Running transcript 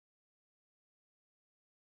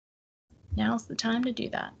Now's the time to do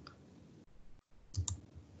that.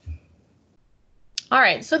 All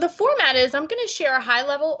right, so the format is I'm going to share a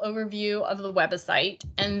high-level overview of the website,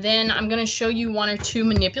 and then I'm going to show you one or two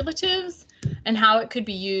manipulatives and how it could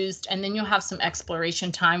be used, and then you'll have some exploration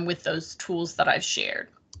time with those tools that I've shared.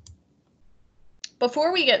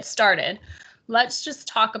 Before we get started, let's just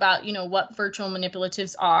talk about, what virtual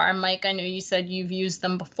manipulatives are. Mike, I know you said you've used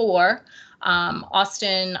them before.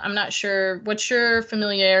 Austin, I'm not sure. What's your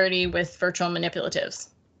familiarity with virtual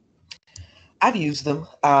manipulatives? I've used them.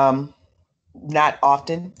 Not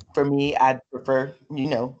often. For me, I prefer,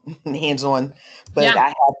 hands-on, but Yeah. I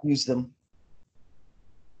have used them.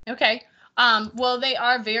 Okay. Well, they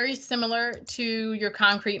are very similar to your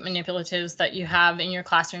concrete manipulatives that you have in your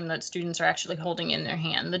classroom that students are actually holding in their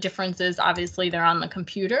hand. The difference is obviously they're on the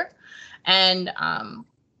computer, and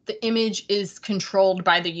the image is controlled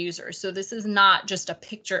by the user. So this is not just a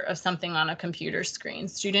picture of something on a computer screen.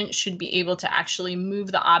 Students should be able to actually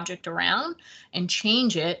move the object around and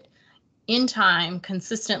change it in time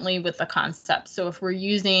consistently with the concept. So if we're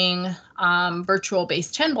using virtual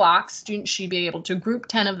base 10 blocks, students should be able to group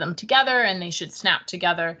 10 of them together, and they should snap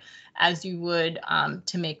together as you would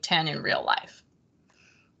to make 10 in real life.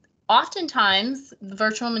 Oftentimes, the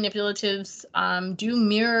virtual manipulatives do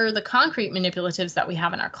mirror the concrete manipulatives that we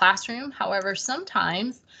have in our classroom. However,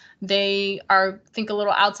 sometimes they think a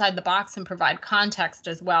little outside the box and provide context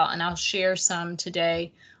as well. And I'll share some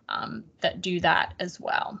today that do that as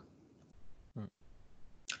well.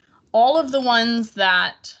 All of the ones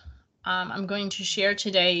that I'm going to share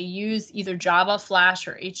today use either Java, Flash,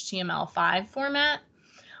 or HTML5 format.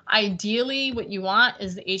 Ideally, what you want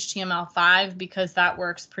is the HTML5 because that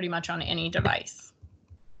works pretty much on any device.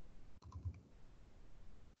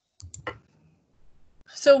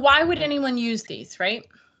 So why would anyone use these, right?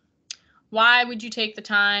 Why would you take the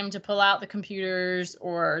time to pull out the computers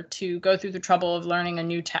or to go through the trouble of learning a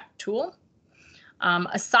new tech tool?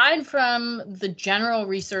 Aside from the general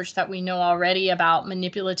research that we know already about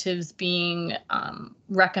manipulatives being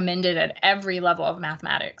recommended at every level of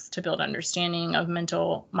mathematics to build understanding of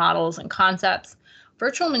mental models and concepts,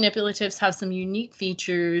 virtual manipulatives have some unique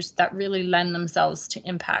features that really lend themselves to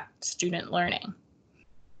impact student learning.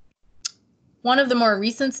 One of the more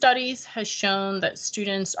recent studies has shown that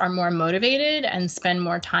students are more motivated and spend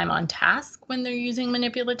more time on task when they're using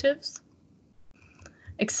manipulatives.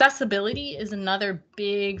 Accessibility is another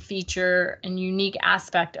big feature and unique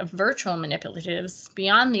aspect of virtual manipulatives,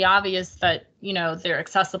 beyond the obvious that, they're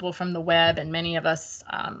accessible from the web, and many of us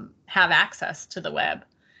have access to the web,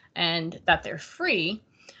 and that they're free.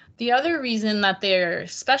 The other reason that they're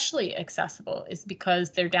especially accessible is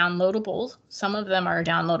because they're downloadable. Some of them are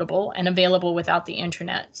downloadable and available without the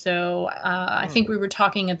internet. So I think we were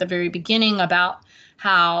talking at the very beginning about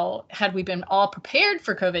how, had we been all prepared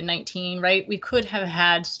for COVID-19, right, we could have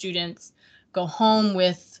had students go home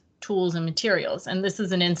with tools and materials. And this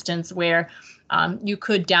is an instance where you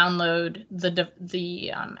could download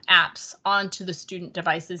the apps onto the student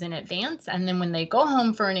devices in advance. And then when they go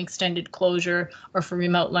home for an extended closure or for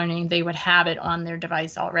remote learning, they would have it on their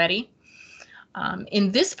device already.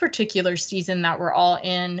 In this particular season that we're all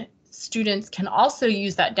in, students can also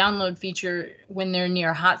use that download feature when they're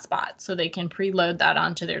near hotspots, so they can preload that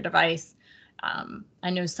onto their device. I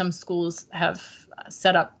know some schools have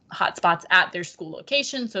set up hotspots at their school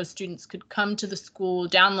location, so students could come to the school,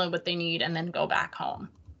 download what they need, and then go back home.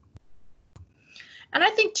 And I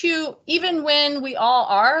think too, even when we all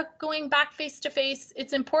are going back face-to-face,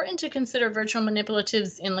 it's important to consider virtual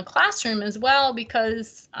manipulatives in the classroom as well,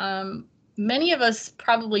 because many of us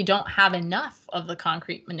probably don't have enough of the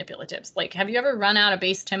concrete manipulatives. Like, have you ever run out of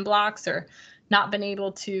base 10 blocks or not been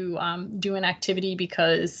able to do an activity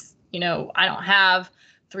because, I don't have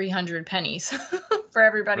 300 pennies for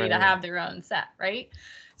everybody to have their own set, right?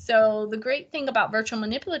 So the great thing about virtual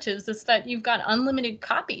manipulatives is that you've got unlimited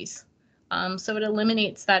copies. So it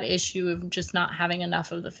eliminates that issue of just not having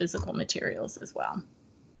enough of the physical materials as well.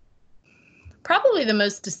 Probably the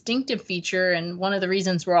most distinctive feature, and one of the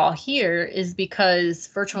reasons we're all here, is because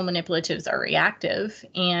virtual manipulatives are reactive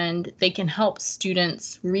and they can help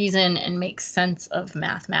students reason and make sense of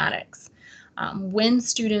mathematics. When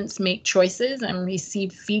students make choices and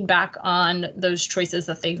receive feedback on those choices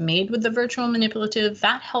that they've made with the virtual manipulative,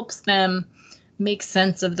 that helps them make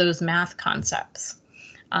sense of those math concepts.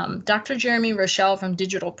 Dr. Jeremy Rochelle from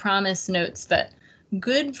Digital Promise notes that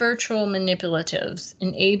good virtual manipulatives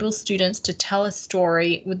enable students to tell a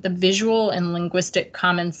story with the visual and linguistic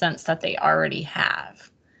common sense that they already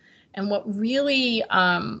have. And what really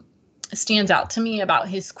stands out to me about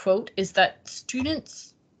his quote is that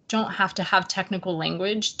students don't have to have technical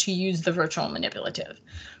language to use the virtual manipulative.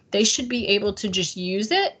 They should be able to just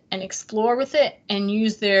use it and explore with it and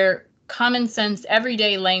use their common sense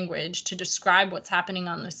everyday language to describe what's happening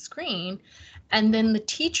on the screen. And then the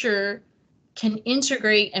teacher can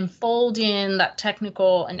integrate and fold in that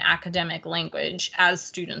technical and academic language as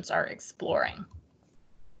students are exploring.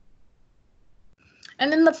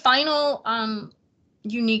 And then the final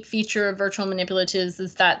unique feature of virtual manipulatives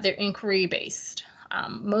is that they're inquiry-based.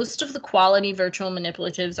 Most of the quality virtual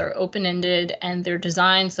manipulatives are open-ended, and they're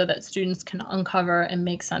designed so that students can uncover and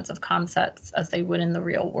make sense of concepts as they would in the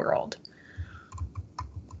real world.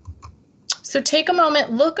 So take a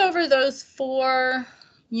moment, look over those 4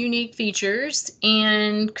 unique features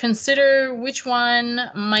and consider which one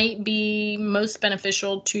might be most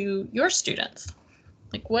beneficial to your students.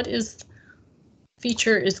 Like, what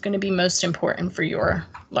feature is going to be most important for your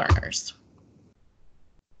learners?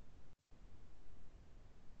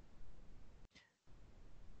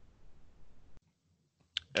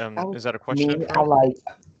 Is that a question?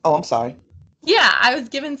 Oh, I'm sorry. Yeah, I was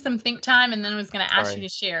given some think time and then I was going to ask you to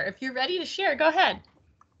share. If you're ready to share, go ahead.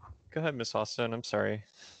 Go ahead, Miss Austin. I'm sorry.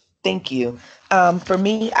 Thank you. For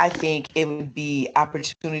me, I think it would be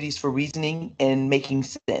opportunities for reasoning and making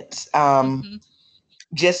sense.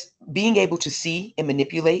 Just being able to see and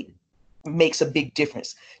manipulate makes a big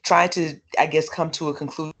difference. Trying to, I guess, come to a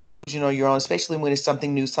conclusion on your own, especially when it's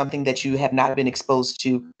something new, something that you have not been exposed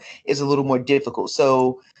to, is a little more difficult.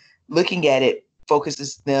 So looking at it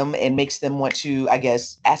focuses them and makes them want to, I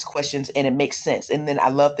guess, ask questions, and it makes sense. And then I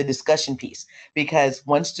love the discussion piece, because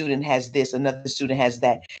one student has this, another student has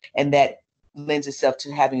that, and that lends itself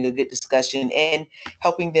to having a good discussion and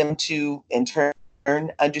helping them to, in turn,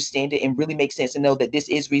 understand it and really make sense and know that this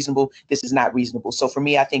is reasonable, this is not reasonable. So for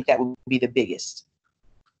me, I think that would be the biggest.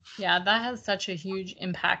 Yeah, that has such a huge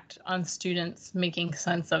impact on students making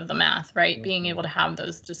sense of the math, right? Being able to have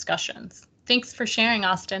those discussions. Thanks for sharing,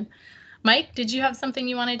 Austin. Mike, did you have something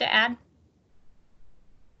you wanted to add?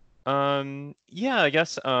 Yeah, I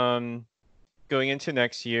guess going into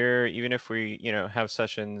next year, even if we, have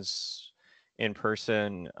sessions in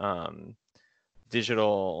person,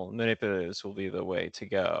 digital manipulatives will be the way to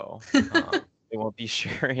go. They won't be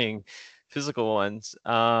sharing physical ones.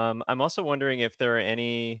 I'm also wondering if there are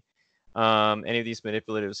any of these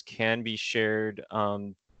manipulatives can be shared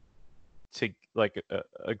to, like,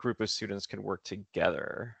 a group of students can work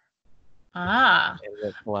together. And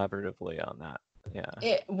work collaboratively on that.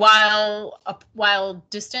 Yeah. While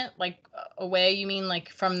distant, like away, you mean like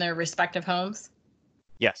from their respective homes?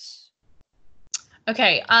 Yes.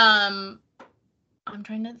 Okay. I'm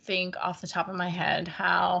trying to think off the top of my head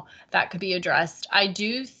how that could be addressed. I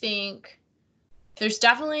do think there's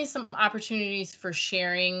definitely some opportunities for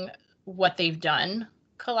sharing what they've done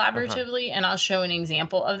collaboratively, and I'll show an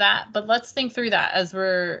example of that. But let's think through that as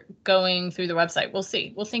we're going through the website. We'll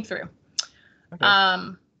see. We'll think through. Okay.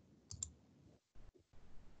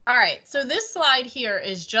 All right, so this slide here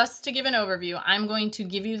is just to give an overview. I'm going to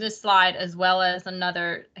give you this slide as well as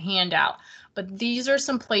another handout, but these are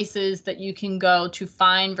some places that you can go to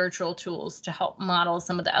find virtual tools to help model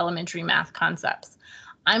some of the elementary math concepts.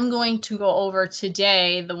 I'm going to go over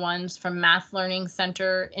today the ones from Math Learning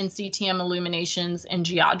Center, NCTM Illuminations, and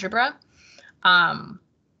GeoGebra.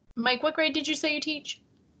 Mike, what grade did you say you teach?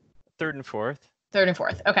 3rd and 4th. 3rd and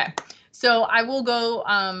 4th, okay. So I will go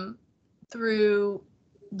through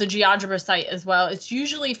the GeoGebra site as well. It's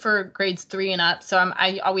usually for grades 3 and up, so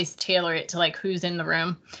I always tailor it to like who's in the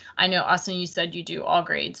room. I know, Austin, you said you do all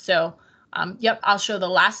grades. So yep, I'll show the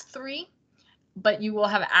last 3, but you will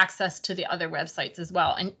have access to the other websites as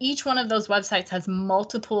well. And each one of those websites has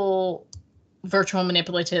multiple virtual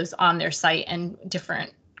manipulatives on their site and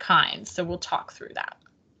different kinds. So we'll talk through that.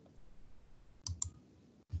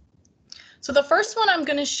 So the first one I'm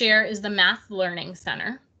going to share is the Math Learning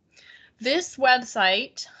Center. This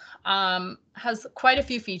website has quite a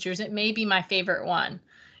few features. It may be my favorite one.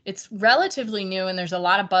 It's relatively new and there's a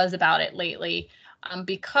lot of buzz about it lately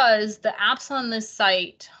because the apps on this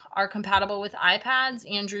site are compatible with iPads,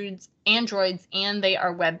 Androids, and they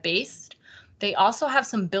are web-based. They also have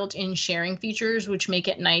some built-in sharing features, which make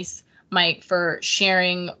it nice, Mike, for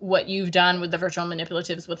sharing what you've done with the virtual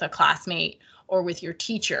manipulatives with a classmate or with your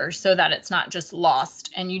teacher so that it's not just lost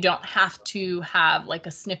and you don't have to have like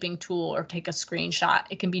a snipping tool or take a screenshot.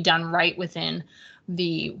 It can be done right within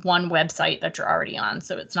the one website that you're already on.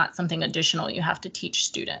 So it's not something additional you have to teach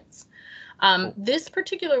students. This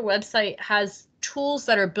particular website has tools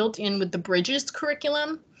that are built in with the Bridges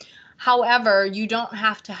curriculum. However, you don't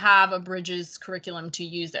have to have a Bridges curriculum to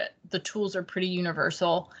use it. The tools are pretty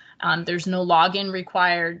universal. There's no login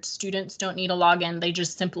required. Students don't need a login. They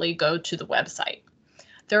just simply go to the website.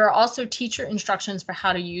 There are also teacher instructions for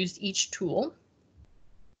how to use each tool.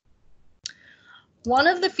 One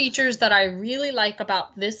of the features that I really like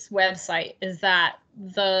about this website is that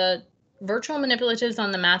the virtual manipulatives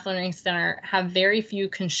on the Math Learning Center have very few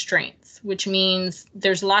constraints, which means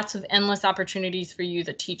there's lots of endless opportunities for you,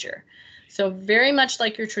 the teacher. So very much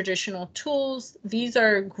like your traditional tools, these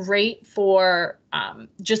are great for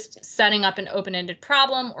just setting up an open-ended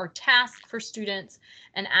problem or task for students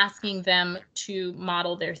and asking them to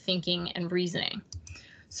model their thinking and reasoning.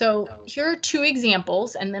 So here are two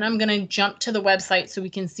examples, and then I'm going to jump to the website so we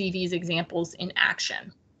can see these examples in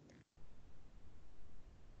action.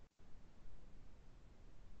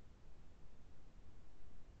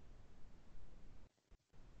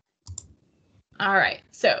 All right,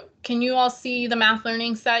 so can you all see the Math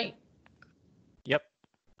Learning site? Yep.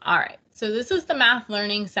 All right, so this is the Math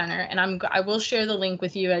Learning Center, and I will share the link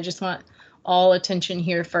with you. I just want all attention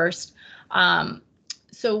here first.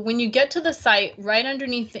 So when you get to the site, right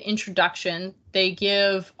underneath the introduction, they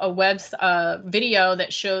give a video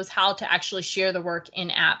that shows how to actually share the work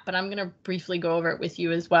in app, but I'm going to briefly go over it with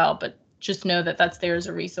you as well, but just know that that's there as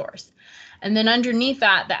a resource. And then underneath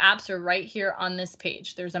that, the apps are right here on this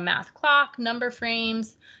page. There's a math clock, number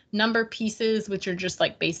frames, number pieces, which are just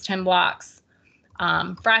like base 10 blocks,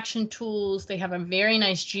 fraction tools. They have a very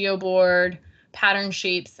nice geoboard, pattern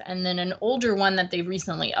shapes, and then an older one that they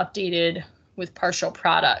recently updated with partial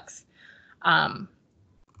products.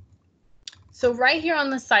 So right here on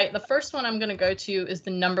the site, the first one I'm going to go to is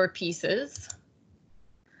the number pieces.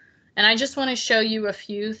 And I just want to show you a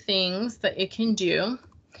few things that it can do.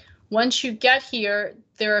 Once you get here,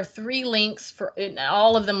 there are 3 links for it.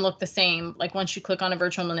 All of them look the same. Like once you click on a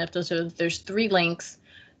virtual manipulative, there's 3 links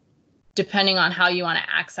depending on how you want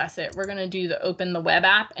to access it. We're going to do the open the web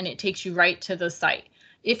app, and it takes you right to the site.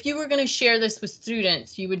 If you were going to share this with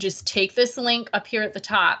students, you would just take this link up here at the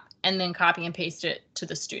top and then copy and paste it to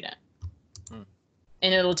the student.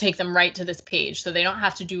 And it'll take them right to this page, so they don't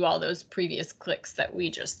have to do all those previous clicks that we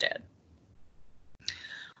just did.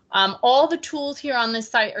 All the tools here on this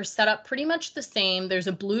site are set up pretty much the same. There's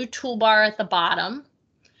a blue toolbar at the bottom,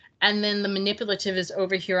 and then the manipulative is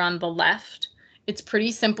over here on the left. It's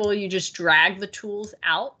pretty simple. You just drag the tools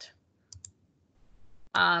out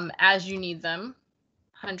as you need them.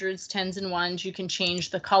 Hundreds, tens, and ones. You can change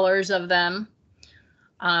the colors of them.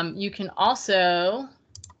 You can also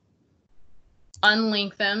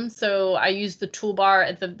unlink them. So I use the toolbar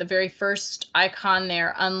at the very first icon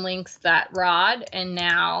there, unlinks that rod, and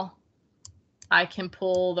now I can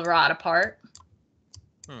pull the rod apart.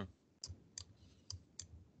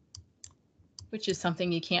 Which is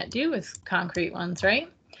something you can't do with concrete ones, right?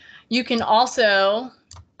 You can also,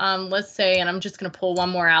 let's say, and I'm just going to pull one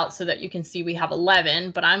more out so that you can see we have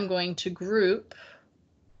 11, but I'm going to group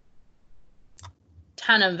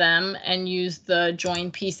 10 of them and use the join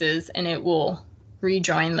pieces, and it will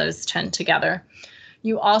rejoin those 10 together.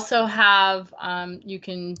 You also have, you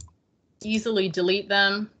can easily delete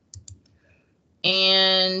them.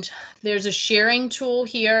 And there's a sharing tool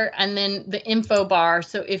here, and then the info bar.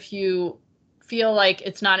 So if you feel like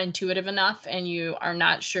it's not intuitive enough and you are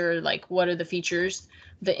not sure like what are the features,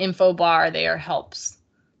 the info bar there helps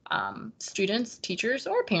students, teachers,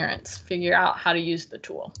 or parents figure out how to use the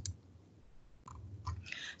tool.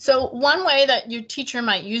 So one way that your teacher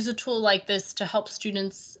might use a tool like this to help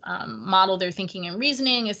students model their thinking and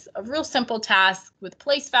reasoning is a real simple task with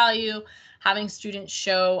place value, having students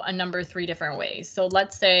show a number 3 different ways. So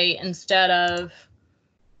let's say instead of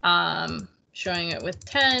showing it with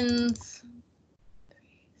tens,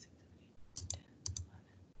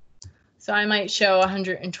 so I might show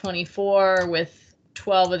 124 with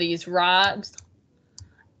 12 of these rods.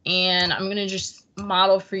 And I'm going to just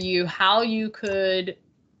model for you how you could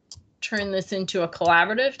turn this into a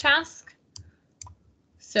collaborative task.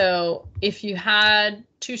 So if you had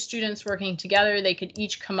 2 students working together, they could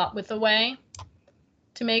each come up with a way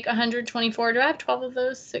to make 124. Do I have 12 of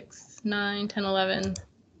those? 6, 9, 10, 11,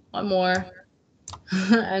 one more,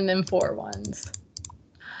 and then 4 ones.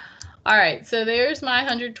 All right, so there's my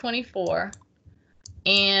 124.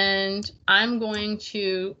 And I'm going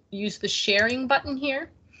to use the sharing button here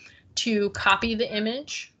to copy the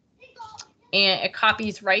image. And it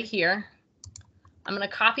copies right here. I'm going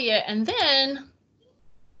to copy it, and then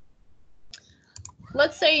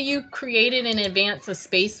let's say you created in advance a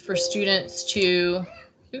space for students to,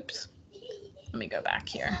 oops, let me go back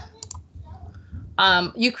here.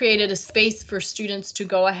 You created a space for students to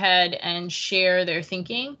go ahead and share their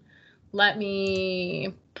thinking. Let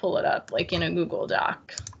me pull it up like in a Google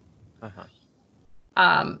Doc.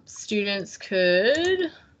 Students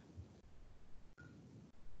could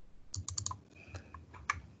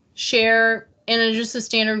share in just a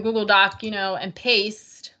standard Google Doc, and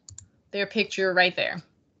paste their picture right there.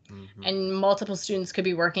 And multiple students could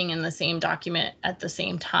be working in the same document at the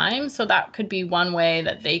same time. So that could be one way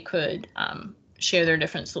that they could share their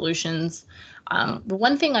different solutions. The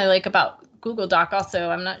one thing I like about Google Doc also,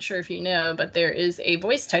 I'm not sure if you know, but there is a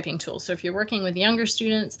voice typing tool. So if you're working with younger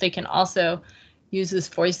students, they can also use this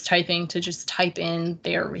voice typing to just type in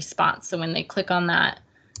their response. So when they click on that,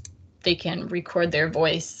 they can record their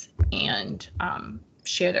voice and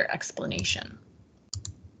share their explanation.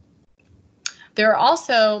 There are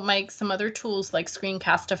also, Mike, some other tools like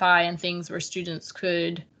Screencastify and things where students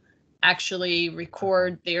could actually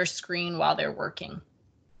record their screen while they're working.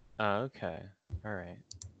 Okay. All right.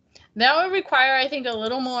 That would require, I think, a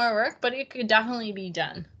little more work, but it could definitely be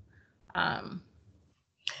done.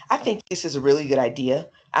 I think this is a really good idea.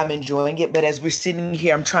 I'm enjoying it, but as we're sitting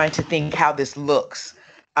here, I'm trying to think how this looks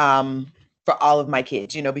for all of my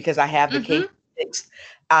kids, because I have the K-6.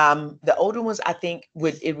 The older ones, I think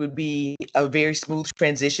it would be a very smooth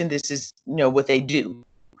transition. This is, what they do.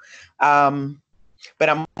 But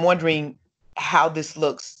I'm wondering how this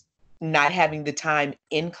looks not having the time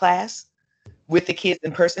in class with the kids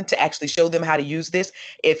in person to actually show them how to use this.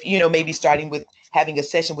 If, maybe starting with having a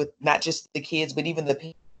session with not just the kids, but even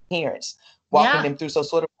the parents, walking them through. So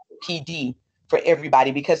sort of PD for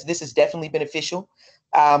everybody, because this is definitely beneficial.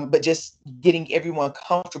 But just getting everyone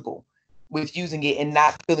comfortable with using it and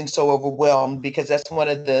not feeling so overwhelmed, because that's one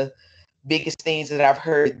of the biggest things that I've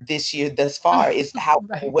heard this year thus far is how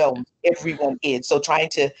overwhelmed everyone is. So trying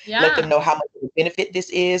to let them know how much of a benefit this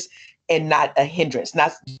is and not a hindrance,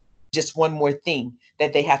 not just one more thing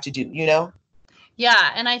that they have to do,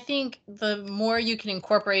 Yeah, and I think the more you can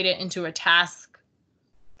incorporate it into a task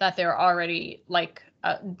that they're already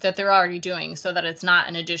doing, so that it's not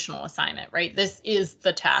an additional assignment, right? This is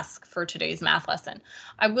the task for today's math lesson.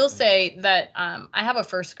 I will say that I have a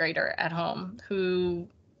first grader at home who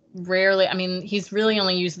rarely, he's really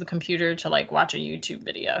only used the computer to watch a YouTube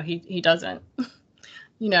video. He doesn't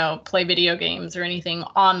play video games or anything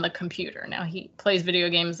on the computer. Now he plays video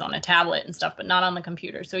games on a tablet and stuff, but not on the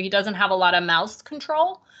computer. So he doesn't have a lot of mouse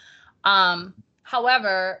control.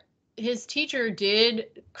 However, his teacher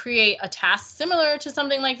did create a task similar to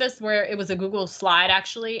something like this, where it was a Google slide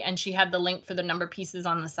actually, and she had the link for the number pieces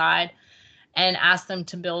on the side and asked them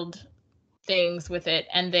to build things with it.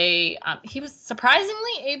 And he was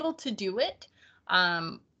surprisingly able to do it.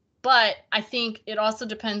 But I think it also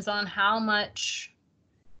depends on how much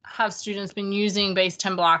have students been using base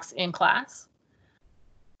 10 blocks in class,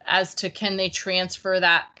 as to can they transfer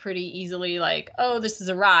that pretty easily, oh, this is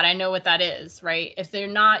a rod, I know what that is, right? If they're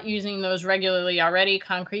not using those regularly already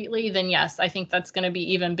concretely, then yes, I think that's going to be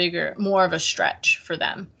even bigger, more of a stretch for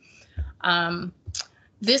them.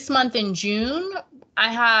 This month in June,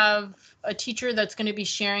 I have a teacher that's going to be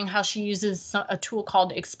sharing how she uses a tool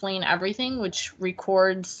called Explain Everything, which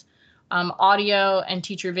records audio and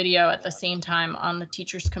teacher video at the same time on the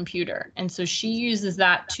teacher's computer. And so she uses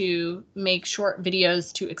that to make short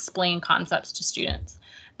videos to explain concepts to students.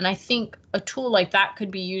 And I think a tool like that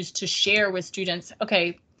could be used to share with students,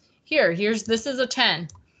 okay, this is a 10,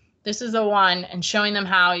 this is a 1, and showing them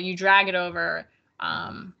how you drag it over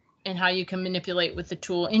and how you can manipulate with the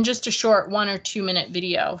tool in just a short 1 or 2 minute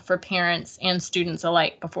video for parents and students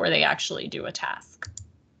alike before they actually do a task.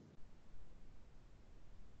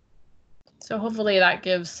 So hopefully that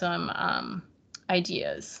gives some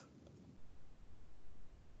ideas.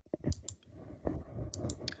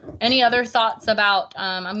 Any other thoughts about,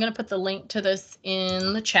 I'm going to put the link to this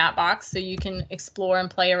in the chat box so you can explore and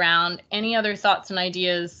play around. Any other thoughts and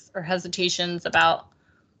ideas or hesitations about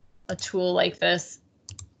a tool like this?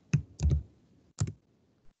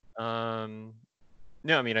 No,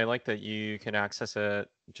 I like that you can access it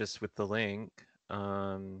just with the link.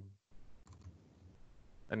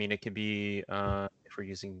 It could be if we're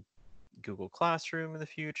using Google Classroom in the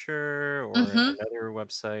future or another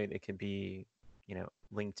website, it could be,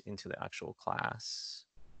 linked into the actual class.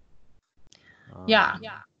 Yeah.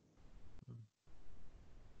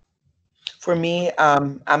 For me,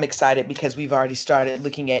 I'm excited because we've already started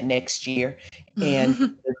looking at next year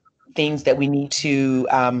and things that we need to,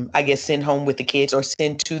 send home with the kids or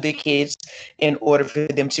send to the kids in order for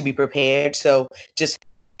them to be prepared. So just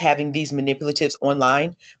having these manipulatives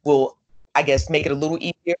online will, make it a little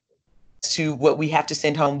easier to what we have to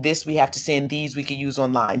send home. This, we have to send these we can use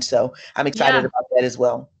online. So I'm excited about that as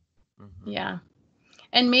well. Yeah.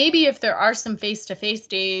 And maybe if there are some face-to-face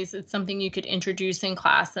days, it's something you could introduce in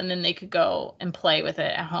class and then they could go and play with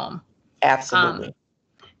it at home. Absolutely.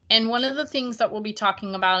 And one of the things that we'll be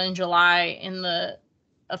talking about in July in the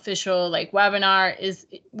official webinar is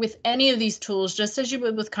with any of these tools, just as you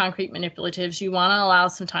would with concrete manipulatives, you want to allow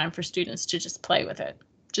some time for students to just play with it,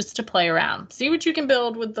 just to play around, see what you can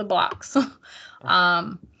build with the blocks.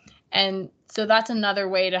 And so that's another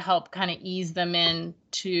way to help kind of ease them in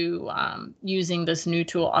to using this new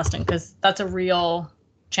tool, Austin, because that's a real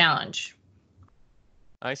challenge.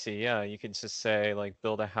 I see. Yeah, you could just say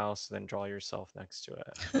build a house, then draw yourself next to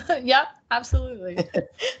it. Yep, absolutely.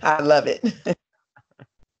 I love it.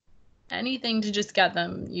 Anything to just get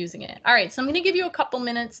them using it. All right, so I'm going to give you a couple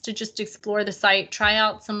minutes to just explore the site, try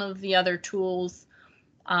out some of the other tools.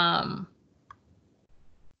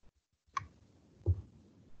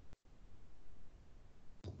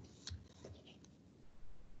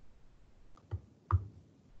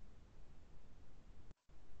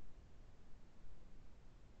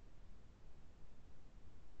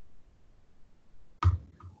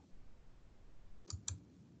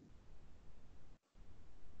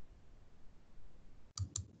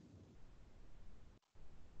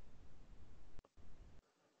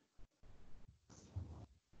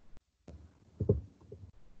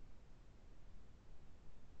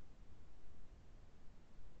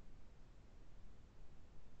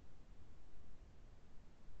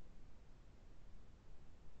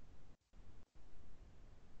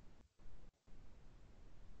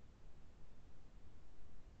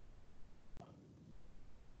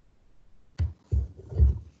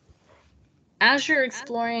 As you're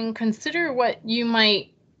exploring, consider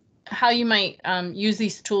how you might use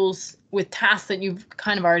these tools with tasks that you've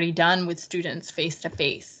kind of already done with students face to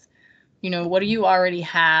face. What do you already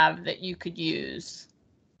have that you could use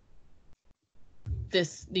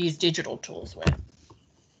these digital tools with?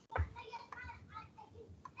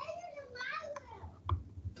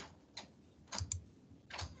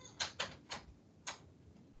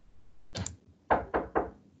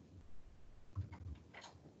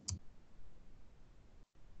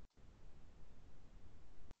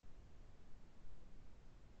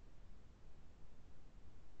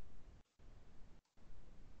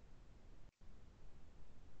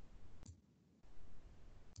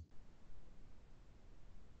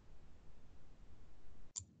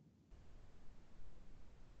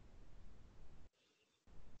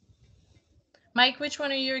 Mike, which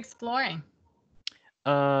one are you exploring?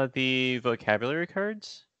 The vocabulary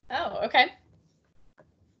cards. Oh, okay.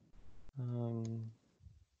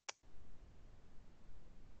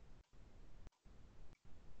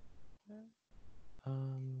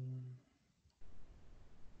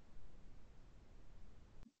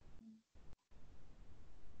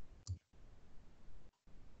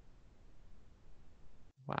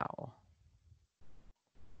 Wow.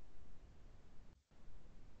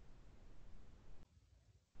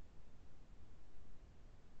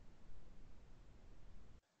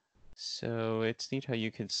 So it's neat how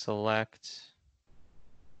you can select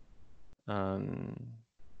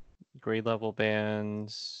grade level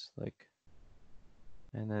bands,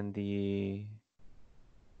 and then the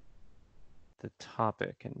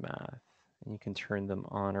topic in math, and you can turn them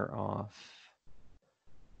on or off.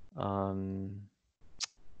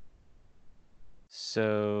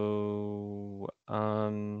 So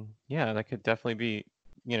yeah, that could definitely be,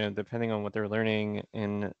 depending on what they're learning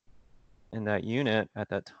in that unit at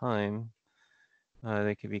that time,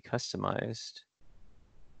 they could be customized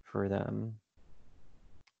for them.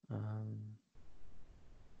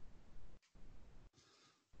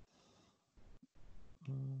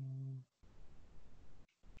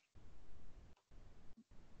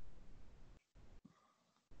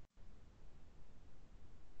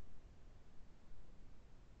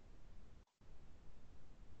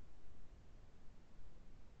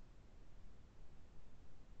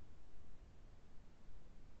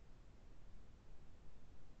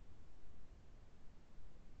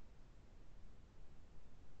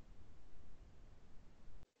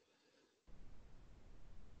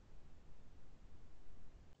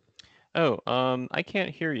 Oh, I can't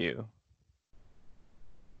hear you.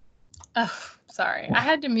 Oh, sorry. I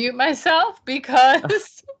had to mute myself because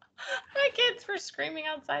my kids were screaming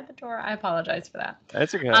outside the door. I apologize for that.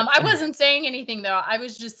 That's okay. I wasn't saying anything, though. I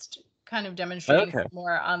was just kind of demonstrating Okay.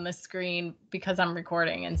 more on the screen because I'm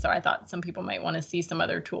recording. And so I thought some people might want to see some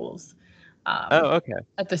other tools okay.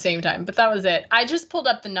 at the same time. But that was it. I just pulled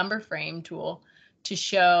up the number frame tool to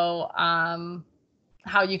show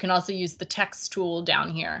how you can also use the text tool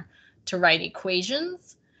down here to write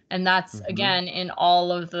equations. And that's, again, in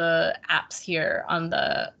all of the apps here on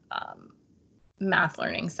the Math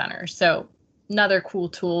Learning Center. So another cool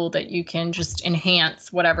tool that you can just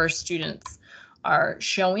enhance whatever students are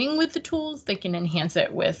showing with the tools, they can enhance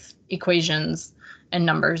it with equations and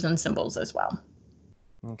numbers and symbols as well.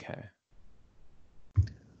 Okay.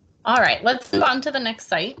 All right, let's move on to the next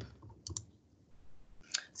site.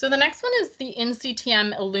 So the next one is the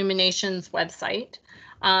NCTM Illuminations website.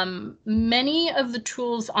 Many of the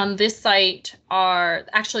tools on this site are,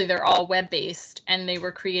 actually they're all web-based, and they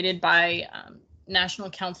were created by National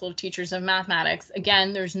Council of Teachers of Mathematics.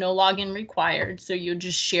 Again, there's no login required, so you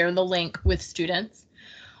just share the link with students.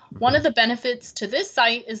 One of the benefits to this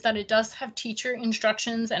site is that it does have teacher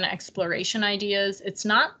instructions and exploration ideas. It's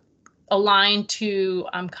not aligned to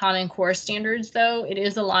Common Core standards, though. It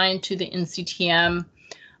is aligned to the NCTM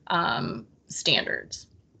standards.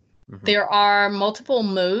 There are multiple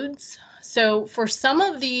modes. So for some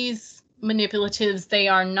of these manipulatives, they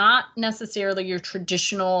are not necessarily your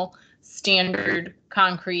traditional standard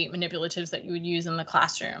concrete manipulatives that you would use in the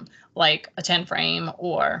classroom, like a 10 frame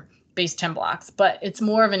or base 10 blocks, but it's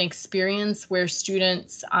more of an experience where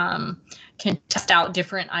students can test out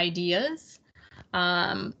different ideas.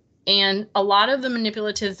 And a lot of the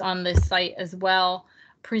manipulatives on this site as well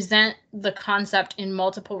present the concept in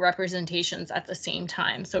multiple representations at the same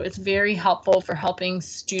time. So it's very helpful for helping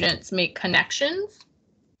students make connections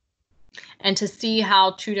and to see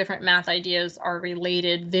how two different math ideas are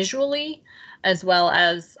related visually as well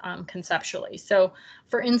as conceptually. So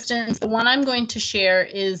for instance, the one I'm going to share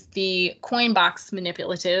is the coin box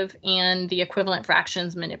manipulative and the equivalent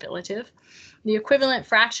fractions manipulative. The equivalent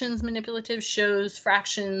fractions manipulative shows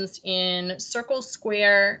fractions in circle,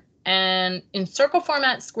 square, and in circle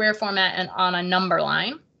format, square format, and on a number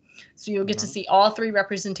line. So you'll get to see all three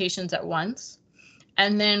representations at once.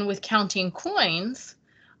 And then with counting coins,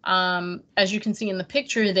 as you can see in the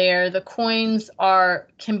picture there, the coins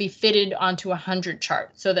can be fitted onto a 100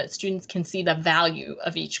 chart so that students can see the value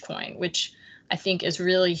of each coin, which I think is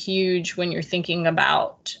really huge when you're thinking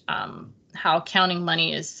about how counting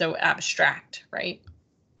money is so abstract, right?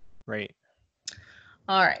 Right.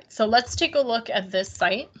 All right, so let's take a look at this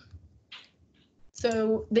site.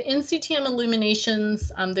 So the NCTM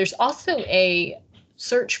Illuminations, there's also a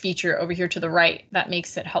search feature over here to the right that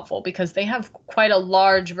makes it helpful because they have quite a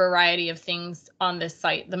large variety of things on this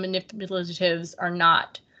site. The manipulatives are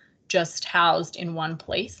not just housed in one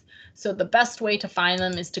place. So the best way to find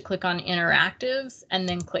them is to click on interactives and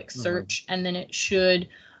then click search, and then it should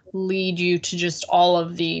lead you to just all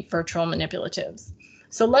of the virtual manipulatives.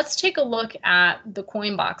 So let's take a look at the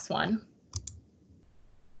coin box one.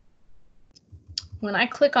 When I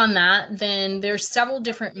click on that, then there's several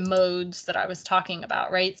different modes that I was talking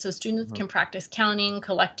about, right? So students can practice counting,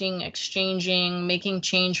 collecting, exchanging, making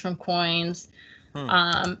change from coins,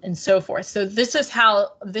 and so forth. So this is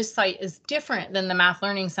how this site is different than the Math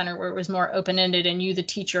Learning Center, where it was more open-ended and you, the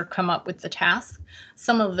teacher, come up with the task.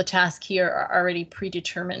 Some of the tasks here are already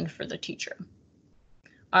predetermined for the teacher.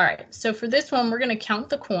 All right, so for this one, we're going to count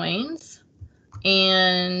the coins,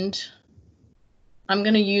 and I'm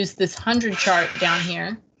going to use this 100 chart down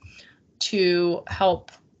here to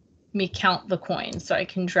help me count the coins. So I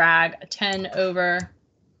can drag a 10 over,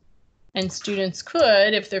 and students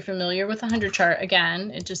could, if they're familiar with the 100 chart, again,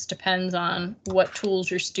 it just depends on what tools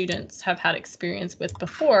your students have had experience with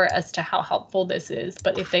before as to how helpful this is.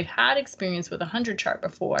 But if they've had experience with a 100 chart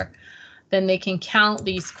before, then they can count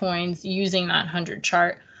these coins using that 100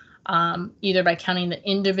 chart, either by counting the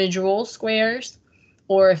individual squares,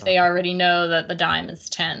 or if they already know that the dime is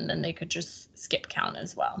 10, then they could just skip count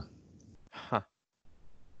as well.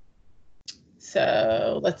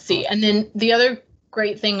 So let's see. And then the other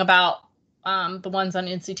great thing about the ones on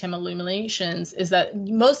NCTM Illuminations is that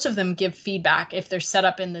most of them give feedback if they're set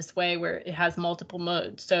up in this way where it has multiple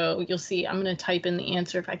modes. So you'll see, I'm going to type in the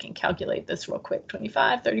answer if I can calculate this real quick.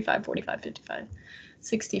 25, 35, 45, 55,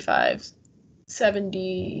 65,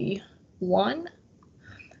 71.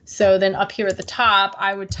 So then up here at the top,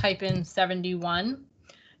 I would type in 71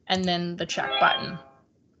 and then the check button,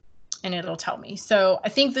 and it'll tell me. So I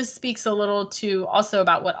think this speaks a little to also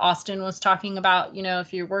about what Austin was talking about. You know,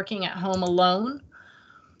 if you're working at home alone,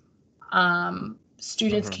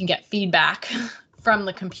 students can get feedback from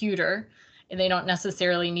the computer, and they don't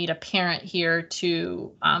necessarily need a parent here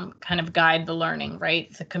to kind of guide the learning,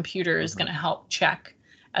 right? The computer is going to help check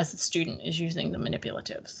as the student is using the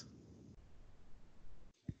manipulatives.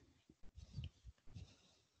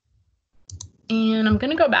 And I'm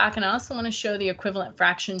going to go back, and I also want to show the equivalent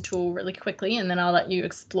fraction tool really quickly, and then I'll let you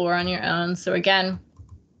explore on your own. So again,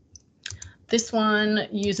 this one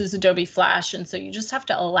uses Adobe Flash, and so you just have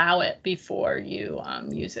to allow it before you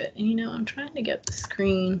use it. And you know, I'm trying to get the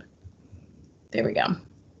screen. There we go.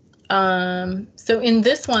 So in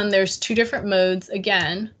this one, there's two different modes.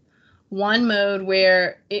 Again, one mode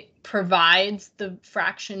where it provides the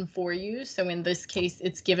fraction for you. So in this case,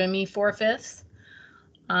 it's given me 4/5.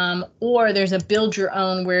 Or there's a build your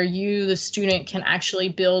own where you, the student, can actually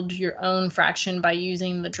build your own fraction by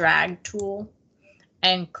using the drag tool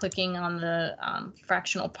and clicking on the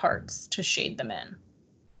fractional parts to shade them in.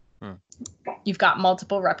 You've got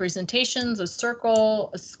multiple representations, a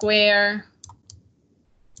circle, a square.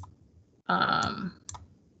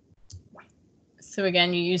 So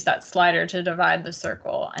again, you use that slider to divide the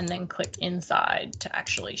circle and then click inside to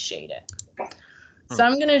actually shade it. So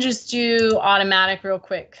I'm going to just do automatic real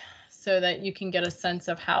quick so that you can get a sense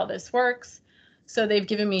of how this works. So they've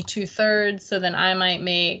given me 2/3, so then I might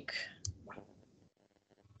make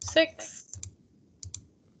 6.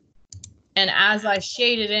 And as I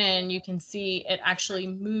shade it in, you can see it actually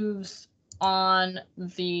moves on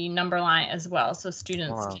the number line as well. So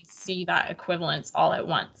students can see that equivalence all at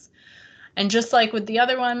once. And just like with the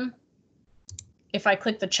other one, if I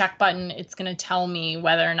click the check button, it's going to tell me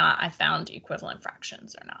whether or not I found equivalent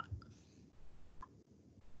fractions or not.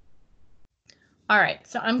 All right,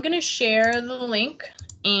 so I'm going to share the link,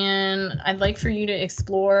 and I'd like for you to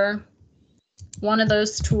explore one of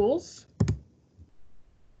those tools.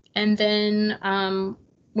 And then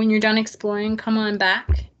when you're done exploring, come on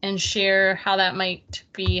back and share how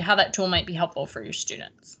that tool might be helpful for your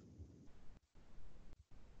students.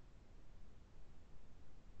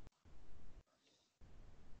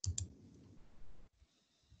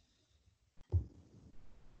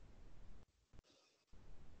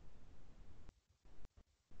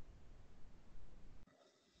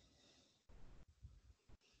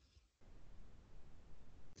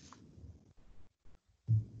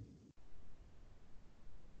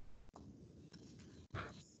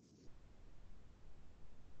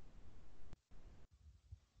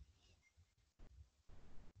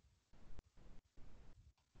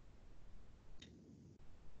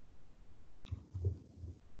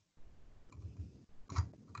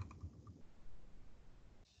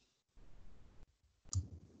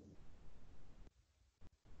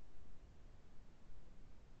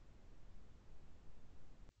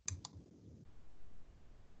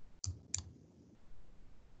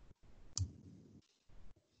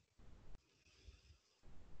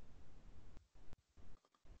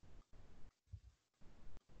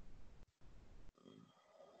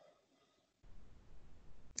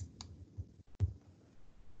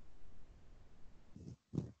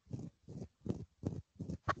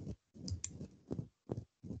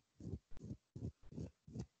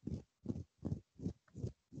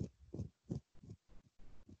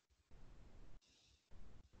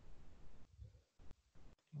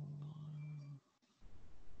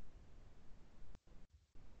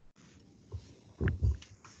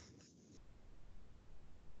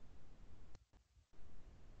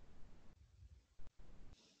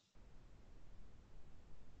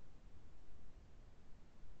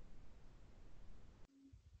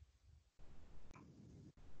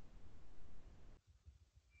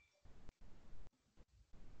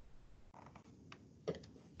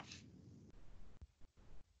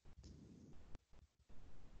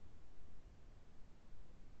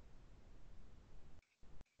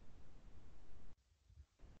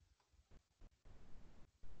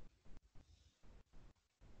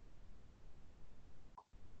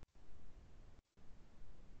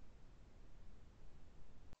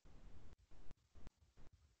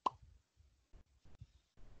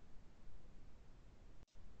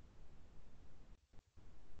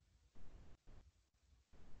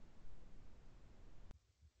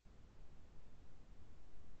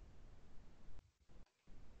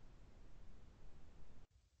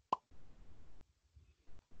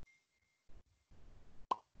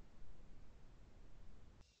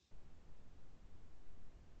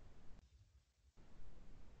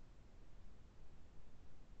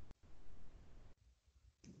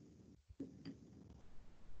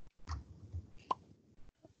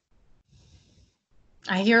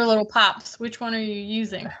 I hear little pops. Which one are you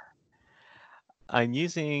using? I'm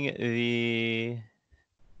using the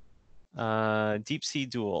Deep Sea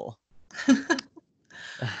Duel.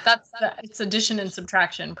 It's addition and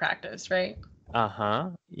subtraction practice, right?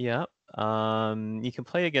 Yep. You can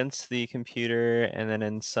play against the computer, and then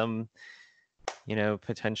in some,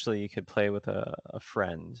 potentially you could play with a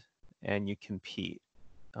friend, and you compete.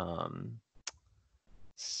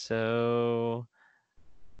 So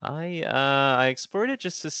I explored it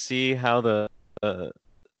just to see how the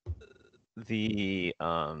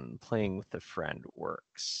playing with the friend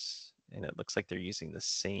works, and it looks like they're using the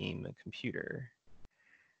same computer.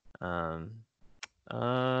 I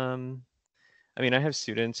mean, I have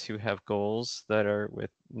students who have goals that are with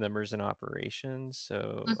numbers and operations.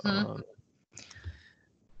 So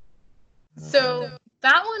so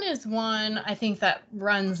that one is one I think that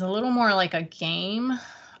runs a little more like a game,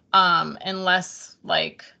 and less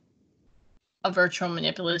like a virtual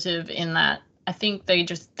manipulative, in that I think they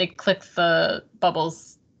click the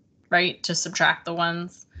bubbles, right, to subtract the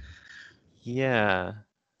ones. yeah.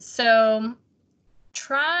 So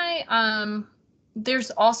try,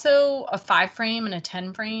 there's also a 5 frame and a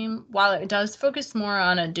 10 frame. While it does focus more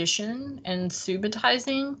on addition and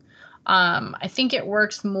subitizing, I think it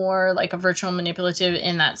works more like a virtual manipulative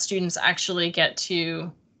in that students actually get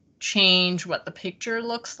to change what the picture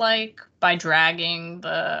looks like by dragging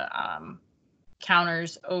the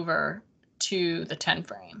counters over to the 10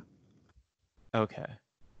 frame. Okay.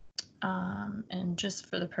 And just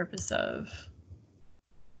for the purpose of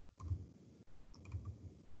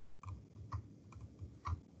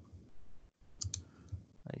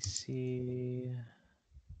I see.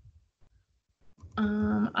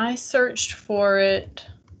 I searched for it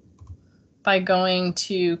by going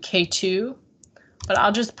to K2, but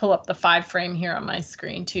I'll just pull up the 5 frame here on my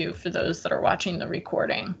screen too for those that are watching the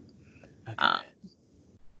recording. Okay. All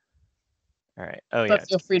right. Oh, but yeah.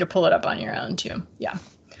 Feel free to pull it up on your own too. Yeah.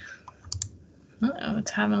 Uh-oh,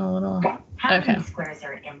 it's having a little. How okay. many squares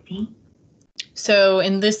are empty? So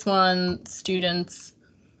in this one, students,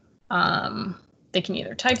 they can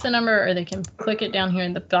either type the number or they can click it down here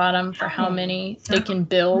in the bottom for how many they can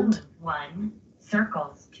build. 1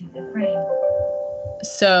 circles to the frame.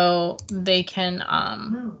 So they can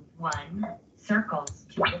Move 1 circles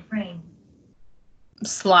to the frame.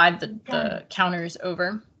 slide the counters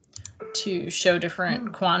over to show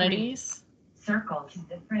different quantities. Circle to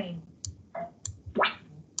the frame.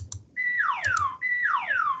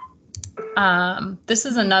 This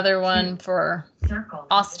is another one for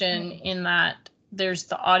Austin in that there's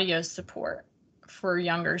the audio support for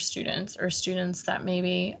younger students or students that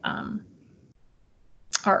maybe are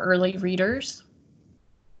early readers.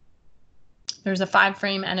 There's a 5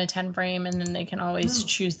 frame and a 10 frame, and then they can always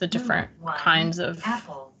choose the different kinds of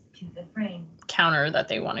apples to the frame. Counter that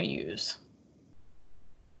they want to use.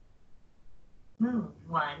 Move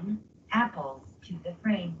 1 apples to the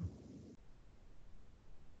frame.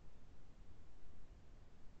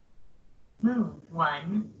 Move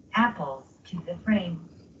 1 apples to the frame.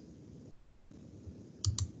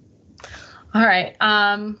 All right.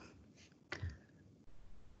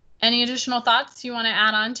 Any additional thoughts you want to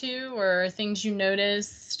add on to, or things you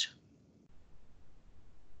noticed?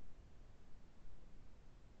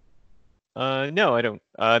 No, I don't.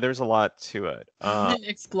 There's a lot to it.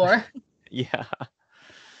 Explore. Yeah.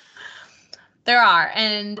 There are,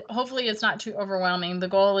 and hopefully it's not too overwhelming. The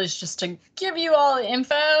goal is just to give you all the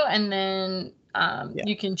info, and then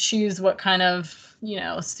you can choose what kind of,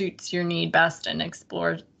 suits your need best and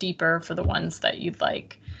explore deeper for the ones that you'd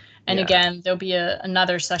like. And again, there'll be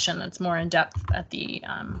another session that's more in depth at the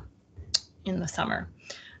in the summer.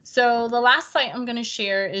 So the last site I'm going to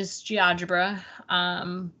share is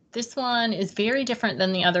GeoGebra. This one is very different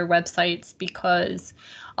than the other websites because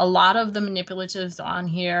a lot of the manipulatives on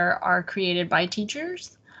here are created by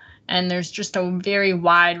teachers, and there's just a very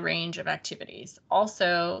wide range of activities.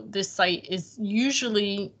 Also, this site is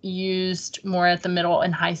usually used more at the middle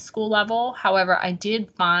and high school level. However, I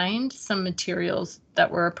did find some materials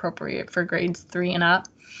that were appropriate for grades 3 and up.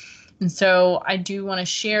 And so I do want to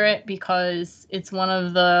share it because it's one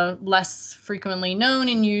of the less frequently known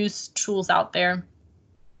and used tools out there.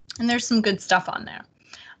 And there's some good stuff on there.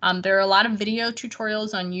 There are a lot of video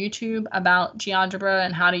tutorials on YouTube about GeoGebra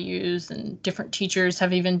and how to use, and different teachers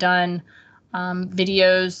have even done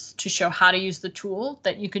videos to show how to use the tool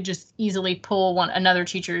that you could just easily pull another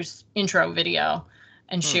teacher's intro video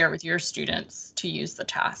and share with your students to use the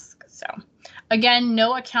task. So again,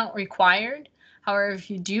 no account required. However, if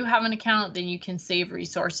you do have an account, then you can save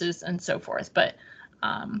resources and so forth, but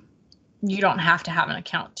you don't have to have an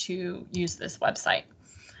account to use this website.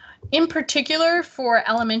 In particular, for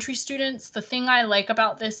elementary students, the thing I like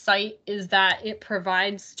about this site is that it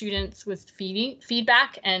provides students with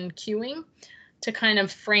feedback and cueing to kind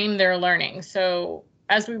of frame their learning. So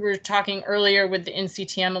as we were talking earlier with the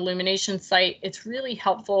NCTM Illumination site, it's really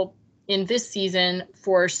helpful in this season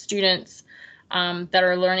for students that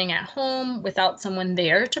are learning at home without someone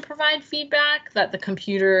there to provide feedback, that the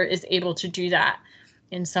computer is able to do that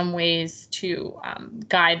in some ways to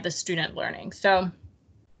guide the student learning. So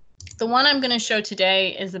the one I'm going to show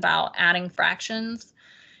today is about adding fractions,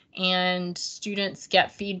 and students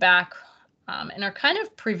get feedback and are kind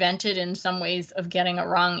of prevented in some ways of getting a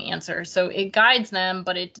wrong answer. So it guides them,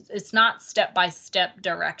 but it's not step-by-step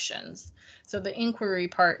directions. So the inquiry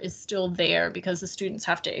part is still there because the students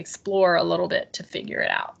have to explore a little bit to figure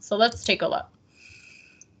it out. So let's take a look.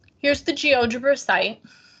 Here's the GeoGebra site.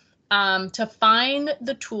 To find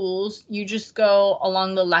the tools, you just go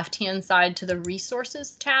along the left-hand side to the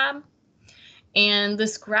Resources tab. And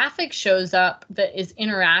this graphic shows up that is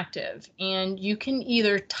interactive. And you can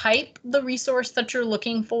either type the resource that you're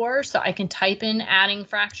looking for. So I can type in adding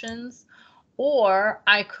fractions, or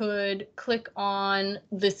I could click on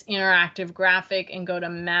this interactive graphic and go to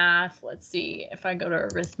math. Let's see, if I go to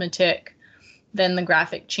arithmetic, then the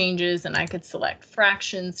graphic changes and I could select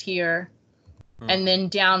fractions here. And then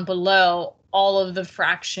down below, all of the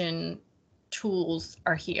fraction tools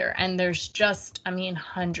are here. And there's just, I mean,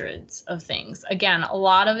 hundreds of things. Again, a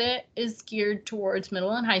lot of it is geared towards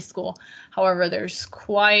middle and high school. However, there's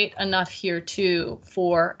quite enough here too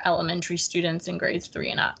for elementary students in grades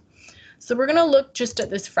 3 and up. So we're going to look just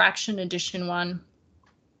at this fraction addition one.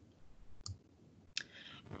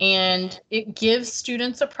 And it gives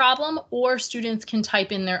students a problem, or students can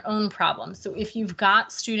type in their own problem. So if you've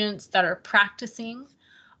got students that are practicing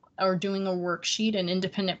or doing a worksheet, an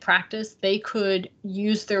independent practice, they could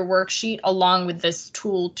use their worksheet along with this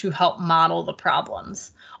tool to help model the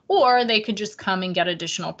problems. Or they could just come and get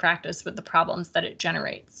additional practice with the problems that it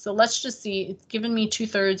generates. So let's just see, it's given me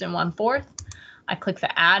 2/3 and 1/4. I click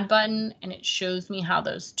the add button and it shows me how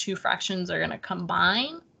those two fractions are going to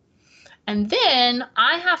combine. And then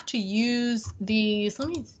I have to use these. Let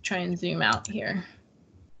me try and zoom out here.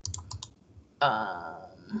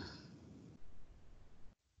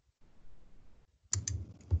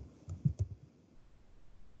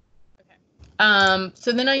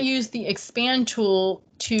 So then I use the expand tool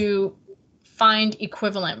to find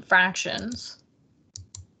equivalent fractions.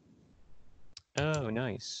 Oh,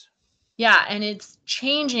 nice. Yeah, and it's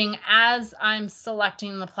changing as I'm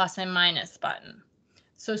selecting the plus and minus button.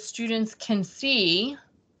 So students can see,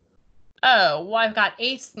 oh, well, I've got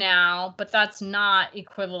eighths now, but that's not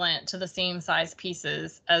equivalent to the same size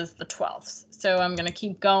pieces as the twelfths. So I'm going to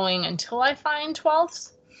keep going until I find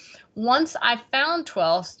twelfths. Once I found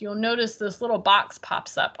twelfths, you'll notice this little box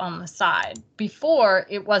pops up on the side. Before,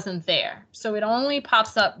 it wasn't there. So it only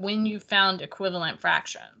pops up when you found equivalent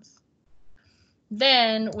fractions.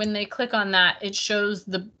 Then when they click on that, it shows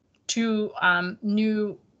the two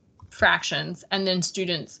new fractions, and then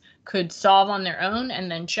students could solve on their own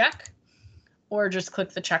and then check, or just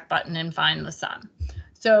click the check button and find the sum.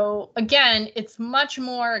 So again, it's much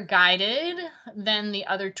more guided than the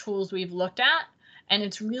other tools we've looked at. And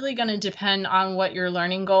it's really going to depend on what your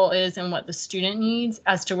learning goal is and what the student needs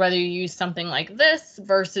as to whether you use something like this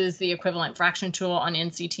versus the equivalent fraction tool on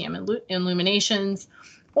NCTM Illuminations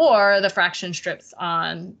or the fraction strips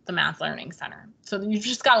on the Math Learning Center. So you've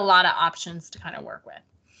just got a lot of options to kind of work with.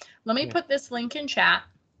 Let me put this link in chat.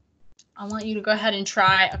 I want you to go ahead and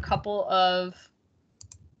try a couple of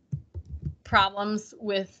problems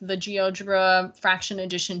with the GeoGebra fraction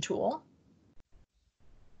addition tool.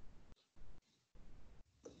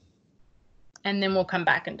 And then we'll come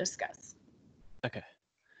back and discuss. Okay.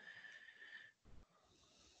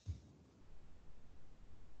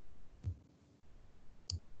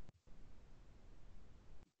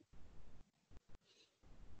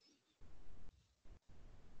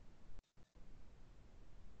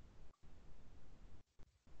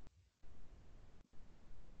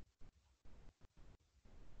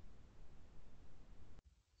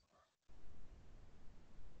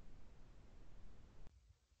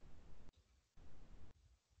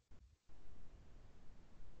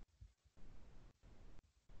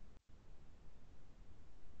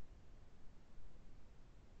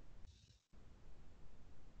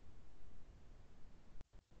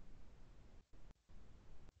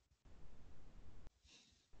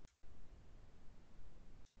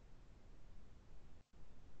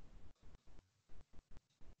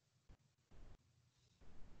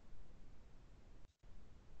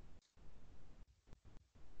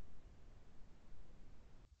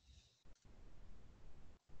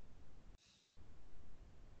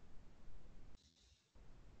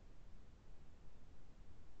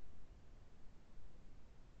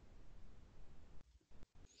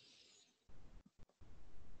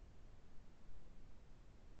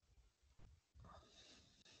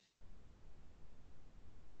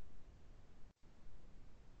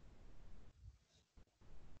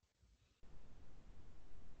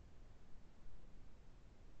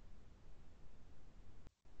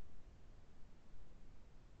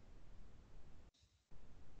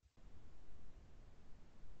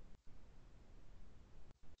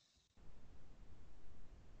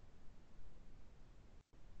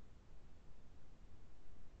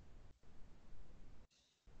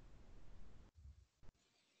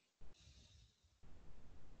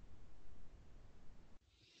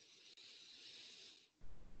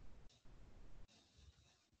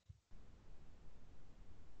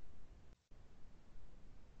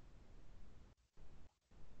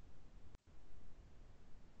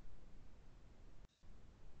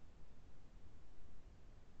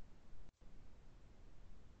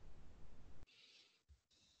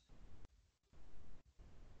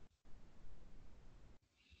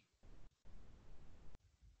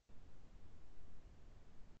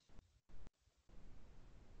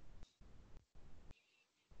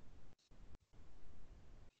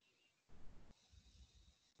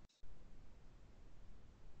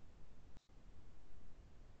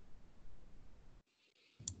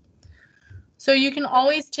 So you can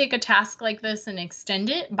always take a task like this and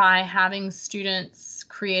extend it by having students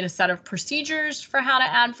create a set of procedures for how to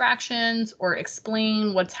add fractions or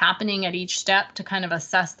explain what's happening at each step to kind of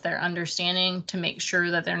assess their understanding to make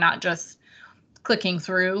sure that they're not just clicking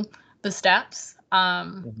through the steps.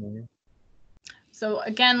 So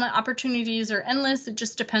again, the opportunities are endless. It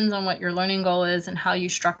just depends on what your learning goal is and how you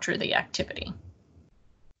structure the activity.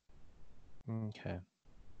 Okay.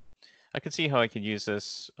 I could see how I could use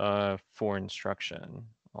this for instruction,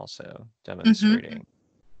 also demonstrating.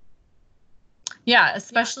 Yeah,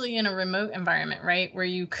 especially in a remote environment, right, where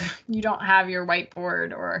you don't have your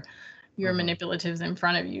whiteboard or your manipulatives in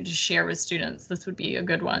front of you to share with students. This would be a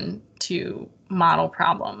good one to model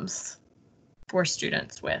problems for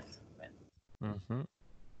students with.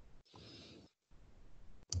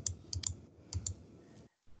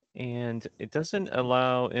 And it doesn't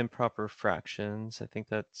allow improper fractions. I think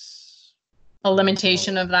that's a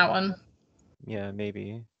limitation of that one. Yeah,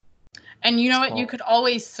 maybe. And you know what? You could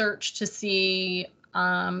always search to see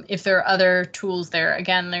if there are other tools there.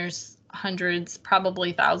 Again, there's hundreds,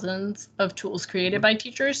 probably thousands of tools created by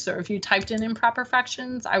teachers. So if you typed in improper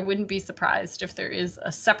fractions, I wouldn't be surprised if there is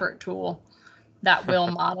a separate tool that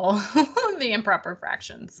will model the improper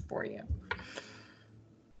fractions for you.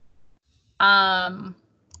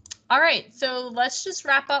 All right, so let's just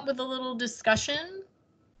wrap up with a little discussion.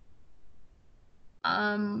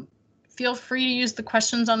 Feel free to use the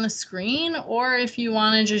questions on the screen, or if you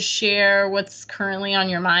want to just share what's currently on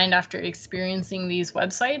your mind after experiencing these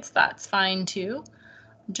websites, that's fine too.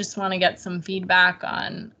 Just want to get some feedback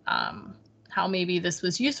on how maybe this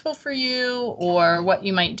was useful for you or what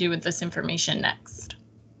you might do with this information next.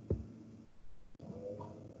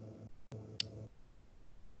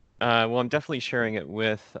 Well, I'm definitely sharing it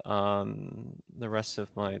with the rest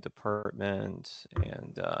of my department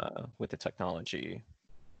and with the technology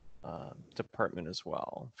department as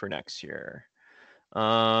well for next year.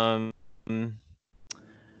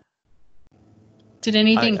 Did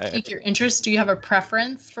anything pique your interest? Do you have a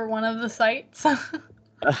preference for one of the sites?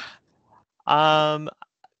 I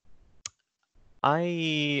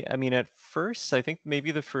mean, at first, I think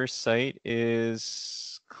maybe the first site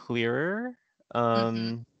is clearer,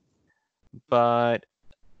 but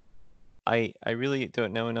I really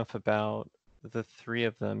don't know enough about the three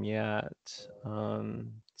of them yet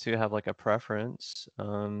to have like a preference.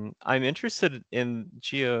 I'm interested in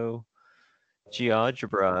GeoGebra.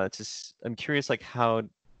 I'm curious, like how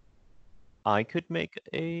I could make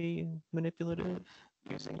a manipulative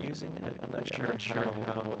using it. I'm not sure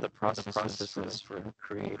how what the process is for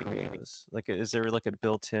creating those. Like, is there like a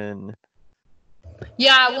built-in?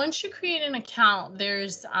 Yeah, once you create an account,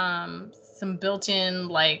 there's some built-in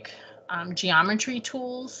like geometry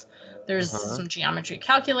tools. There's some geometry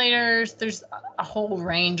calculators. There's a whole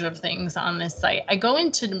range of things on this site. I go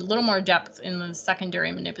into a little more depth in the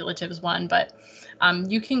secondary manipulatives one, but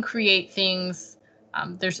you can create things.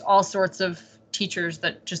 There's all sorts of teachers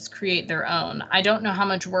that just create their own. I don't know how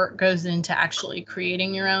much work goes into actually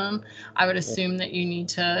creating your own. I would assume that you need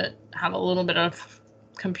to have a little bit of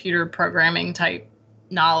computer programming type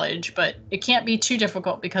knowledge, but it can't be too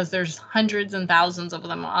difficult because there's hundreds and thousands of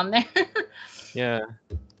them on there. Yeah.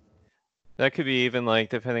 That could be even like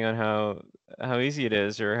depending on how easy it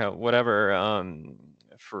is or how whatever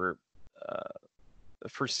for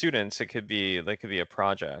students it could be a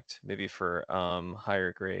project maybe for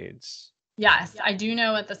higher grades. Yes, I do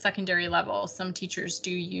know at the secondary level some teachers do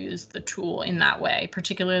use the tool in that way,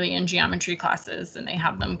 particularly in geometry classes, and they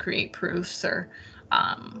have them create proofs or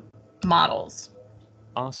models.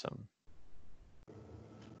 Awesome.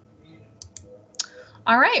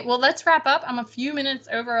 All right, well, let's wrap up. I'm a few minutes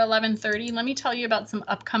over 11:30. Let me tell you about some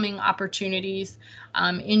upcoming opportunities.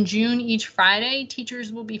 In June, each Friday,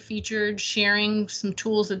 teachers will be featured sharing some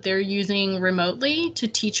tools that they're using remotely to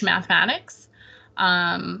teach mathematics.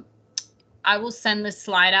 I will send this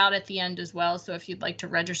slide out at the end as well, so if you'd like to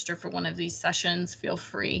register for one of these sessions, feel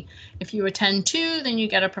free. If you attend two, then you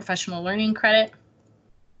get a professional learning credit.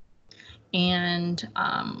 And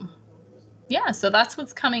yeah, so that's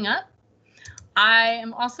what's coming up. I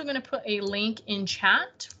am also going to put a link in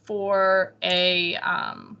chat for a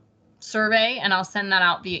survey, and I'll send that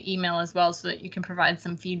out via email as well so that you can provide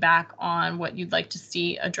some feedback on what you'd like to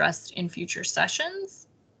see addressed in future sessions.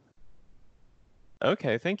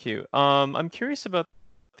 Okay, thank you. I'm curious about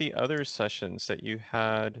the other sessions that you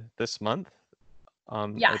had this month.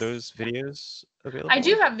 Yes. Are those videos available? I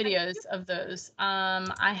do have videos of those.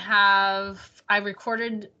 I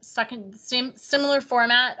recorded similar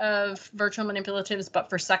format of virtual manipulatives, but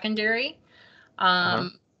for secondary.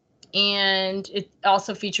 And it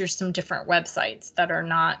also features some different websites that are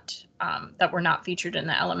not that were not featured in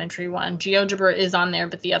the elementary one. GeoGebra is on there,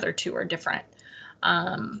 but the other two are different.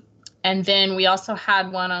 And then we also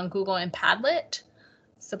had one on Google and Padlet,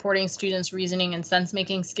 supporting students' reasoning and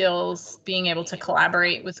sense-making skills, being able to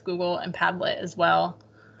collaborate with Google and Padlet as well.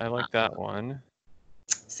 I like that one.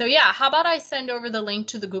 So yeah, how about I send over the link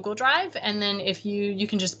to the Google Drive, and then if you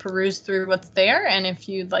can just peruse through what's there, and if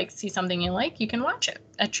you'd like see something you like, you can watch it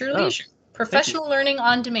at your leisure. Professional learning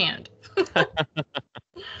on demand.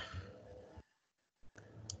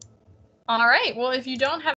 All right. Well, if you don't have